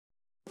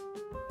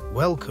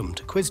Welcome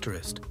to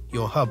Quizterest,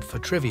 your hub for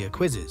trivia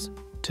quizzes.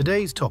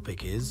 Today's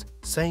topic is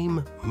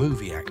Same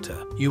Movie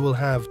Actor. You will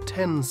have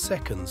 10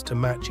 seconds to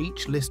match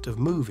each list of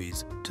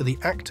movies to the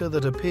actor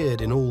that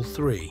appeared in all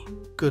three.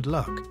 Good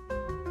luck.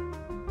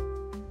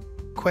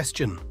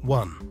 Question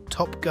 1.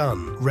 Top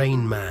Gun,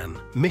 Rain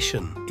Man,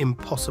 Mission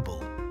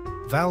Impossible.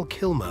 Val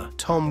Kilmer,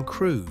 Tom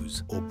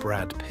Cruise, or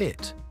Brad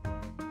Pitt?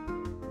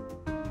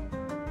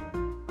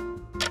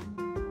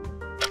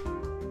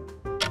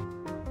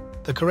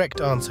 The correct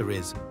answer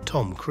is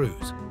Tom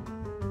Cruise.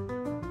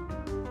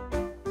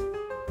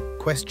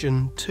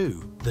 Question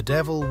 2. The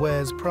Devil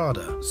Wears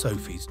Prada,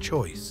 Sophie's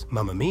Choice.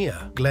 Mamma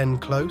Mia, Glenn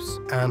Close,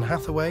 Anne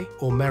Hathaway,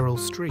 or Meryl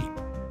Streep?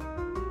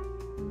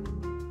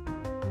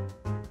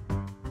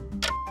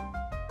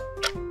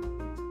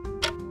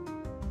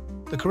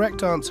 The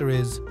correct answer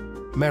is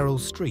Meryl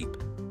Streep.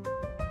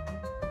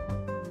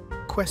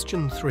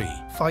 Question 3.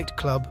 Fight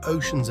Club,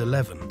 Ocean's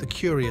 11, The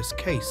Curious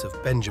Case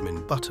of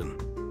Benjamin Button.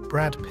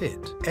 Brad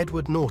Pitt,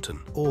 Edward Norton,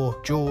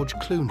 or George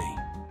Clooney?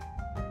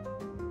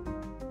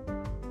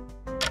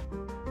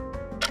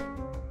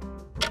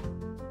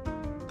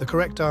 The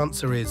correct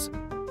answer is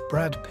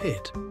Brad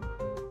Pitt.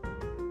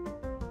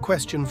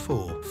 Question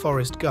 4.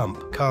 Forrest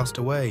Gump,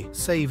 Castaway,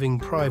 Saving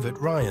Private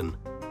Ryan.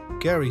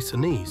 Gary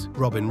Sinise,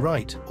 Robin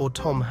Wright, or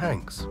Tom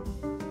Hanks?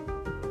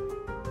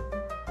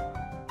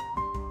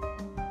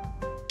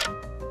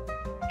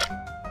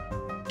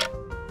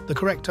 The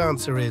correct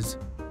answer is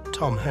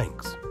Tom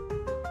Hanks.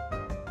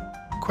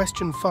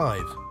 Question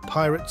 5.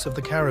 Pirates of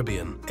the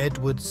Caribbean,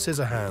 Edward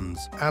Scissorhands,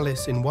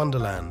 Alice in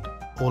Wonderland,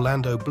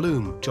 Orlando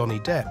Bloom, Johnny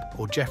Depp,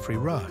 or Jeffrey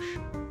Rush?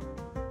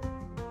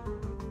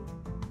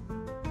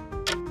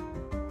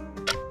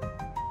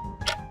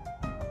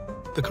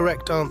 The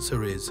correct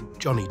answer is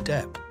Johnny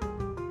Depp.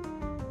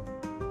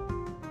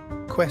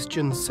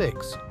 Question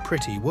 6.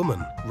 Pretty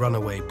Woman,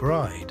 Runaway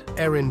Bride,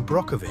 Erin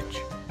Brockovich,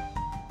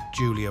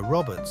 Julia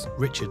Roberts,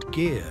 Richard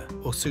Gere,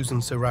 or Susan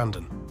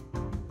Sarandon?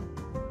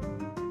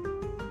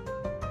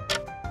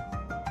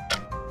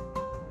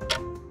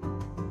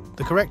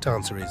 The correct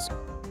answer is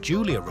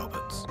Julia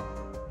Roberts.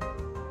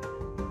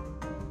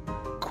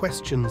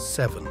 Question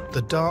 7.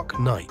 The Dark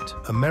Knight,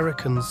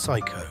 American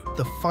Psycho,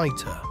 The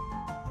Fighter.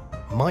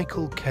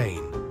 Michael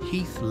Caine,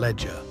 Heath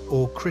Ledger,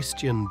 or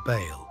Christian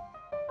Bale?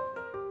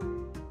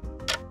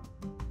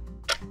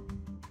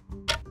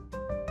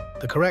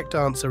 The correct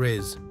answer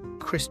is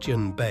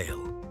Christian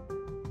Bale.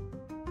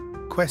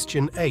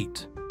 Question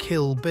 8.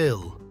 Kill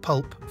Bill,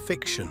 Pulp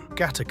Fiction,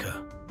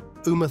 Gattaca.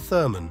 Uma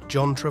Thurman,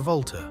 John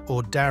Travolta,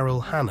 or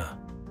Daryl Hannah?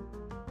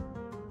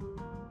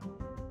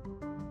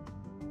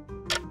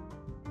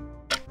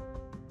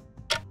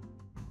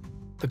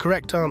 The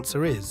correct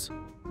answer is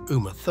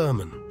Uma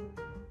Thurman.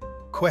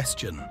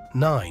 Question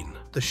 9.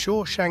 The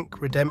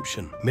Shawshank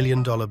Redemption, $1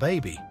 Million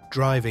Baby,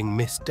 Driving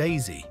Miss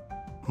Daisy.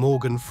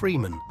 Morgan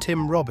Freeman,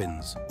 Tim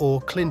Robbins,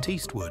 or Clint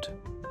Eastwood?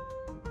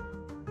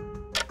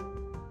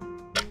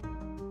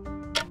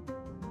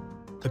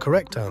 The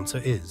correct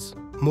answer is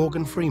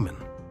Morgan Freeman.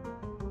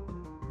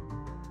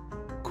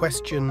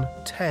 Question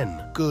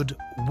 10. Good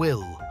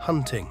Will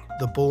Hunting,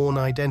 The Bourne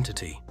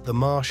Identity, The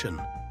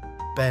Martian.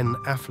 Ben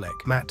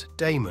Affleck, Matt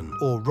Damon,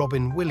 or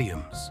Robin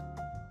Williams?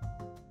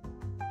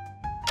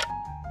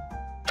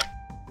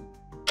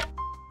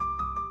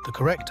 The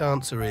correct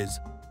answer is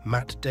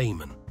Matt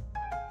Damon.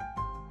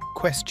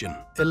 Question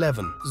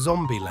 11.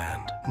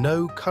 Zombieland,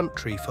 No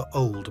Country for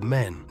Old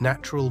Men,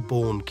 Natural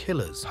Born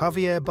Killers.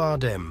 Javier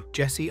Bardem,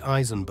 Jesse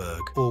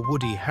Eisenberg, or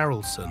Woody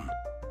Harrelson?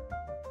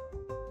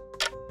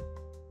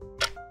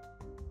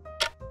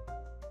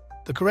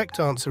 The correct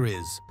answer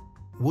is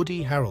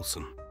Woody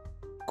Harrelson.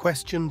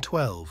 Question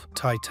 12.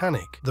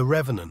 Titanic, The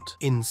Revenant,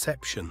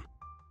 Inception.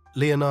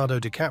 Leonardo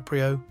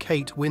DiCaprio,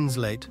 Kate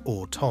Winslet,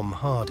 or Tom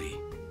Hardy?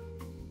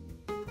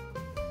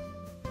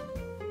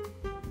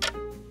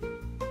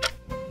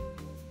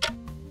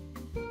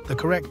 The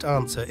correct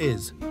answer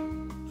is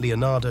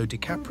Leonardo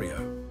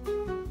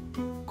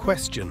DiCaprio.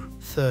 Question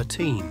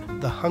 13.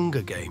 The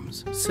Hunger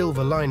Games,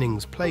 Silver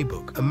Linings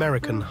Playbook,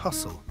 American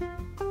Hustle.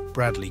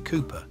 Bradley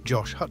Cooper,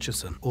 Josh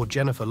Hutcherson, or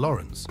Jennifer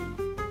Lawrence?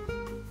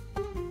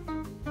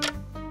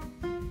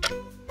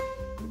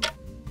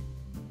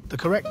 The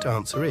correct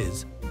answer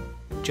is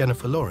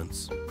Jennifer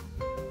Lawrence.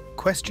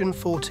 Question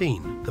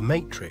 14. The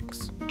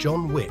Matrix,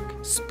 John Wick,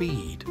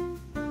 Speed.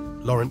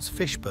 Lawrence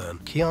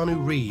Fishburne,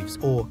 Keanu Reeves,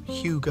 or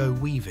Hugo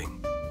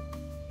Weaving?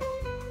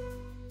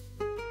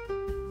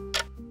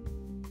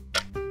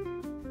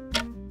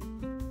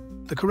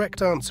 The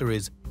correct answer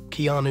is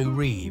Keanu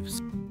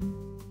Reeves.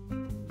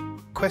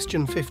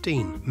 Question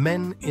 15.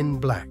 Men in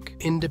Black,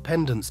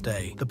 Independence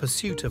Day, The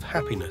Pursuit of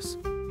Happiness.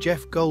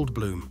 Jeff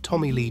Goldblum,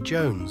 Tommy Lee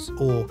Jones,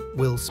 or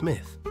Will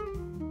Smith?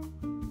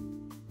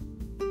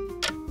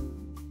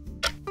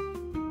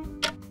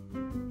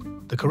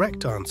 The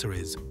correct answer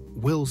is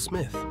Will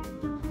Smith.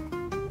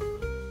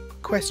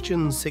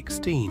 Question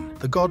 16.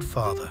 The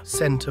Godfather,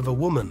 Scent of a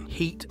Woman,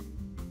 Heat.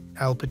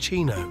 Al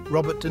Pacino,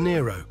 Robert De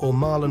Niro, or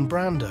Marlon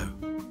Brando?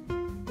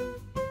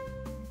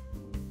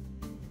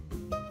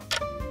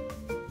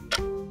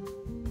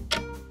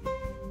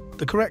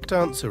 The correct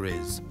answer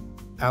is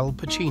Al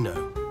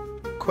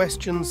Pacino.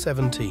 Question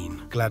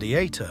 17.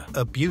 Gladiator,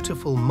 A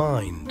Beautiful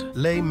Mind,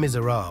 Les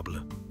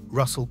Miserables,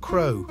 Russell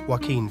Crowe,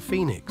 Joaquin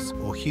Phoenix,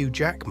 or Hugh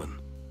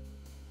Jackman?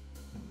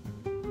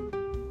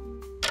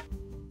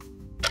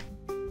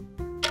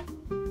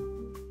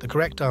 The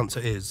correct answer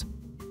is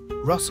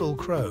Russell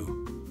Crowe.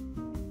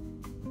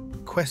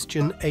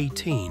 Question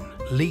 18.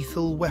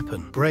 Lethal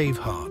Weapon,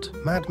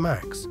 Braveheart, Mad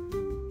Max,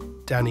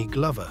 Danny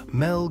Glover,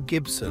 Mel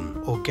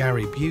Gibson, or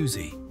Gary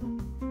Busey?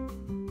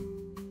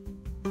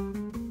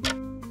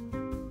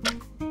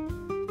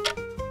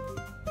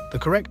 The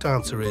correct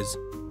answer is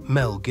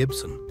Mel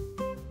Gibson.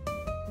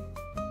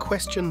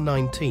 Question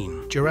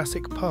 19.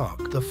 Jurassic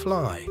Park, The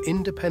Fly,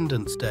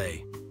 Independence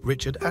Day,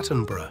 Richard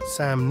Attenborough,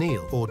 Sam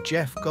Neill, or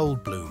Jeff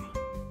Goldblum?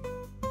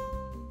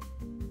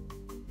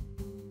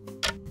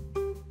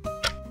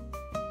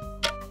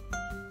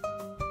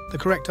 The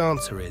correct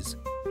answer is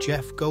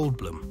Jeff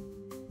Goldblum.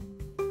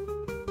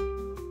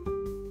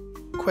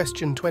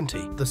 Question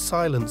 20. The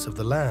Silence of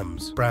the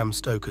Lambs, Bram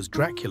Stoker's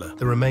Dracula,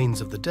 The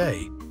Remains of the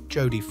Day,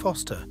 Jodie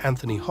Foster,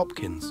 Anthony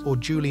Hopkins, or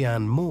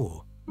Julianne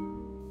Moore?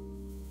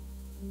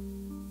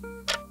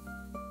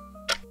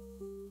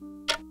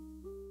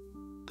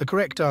 The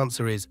correct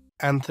answer is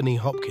Anthony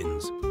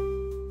Hopkins.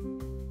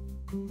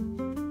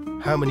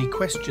 How many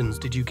questions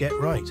did you get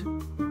right?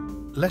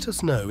 Let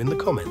us know in the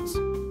comments.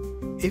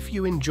 If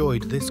you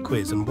enjoyed this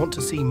quiz and want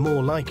to see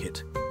more like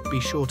it, be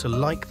sure to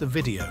like the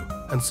video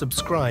and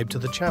subscribe to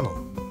the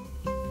channel.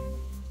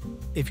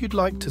 If you'd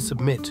like to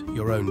submit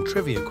your own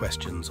trivia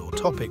questions or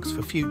topics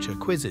for future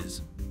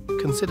quizzes,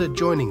 consider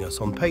joining us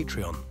on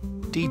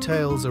Patreon.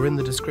 Details are in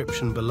the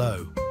description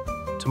below.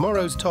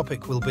 Tomorrow's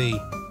topic will be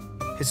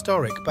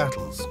historic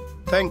battles.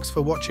 Thanks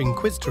for watching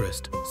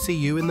Quizterest. See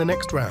you in the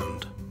next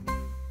round.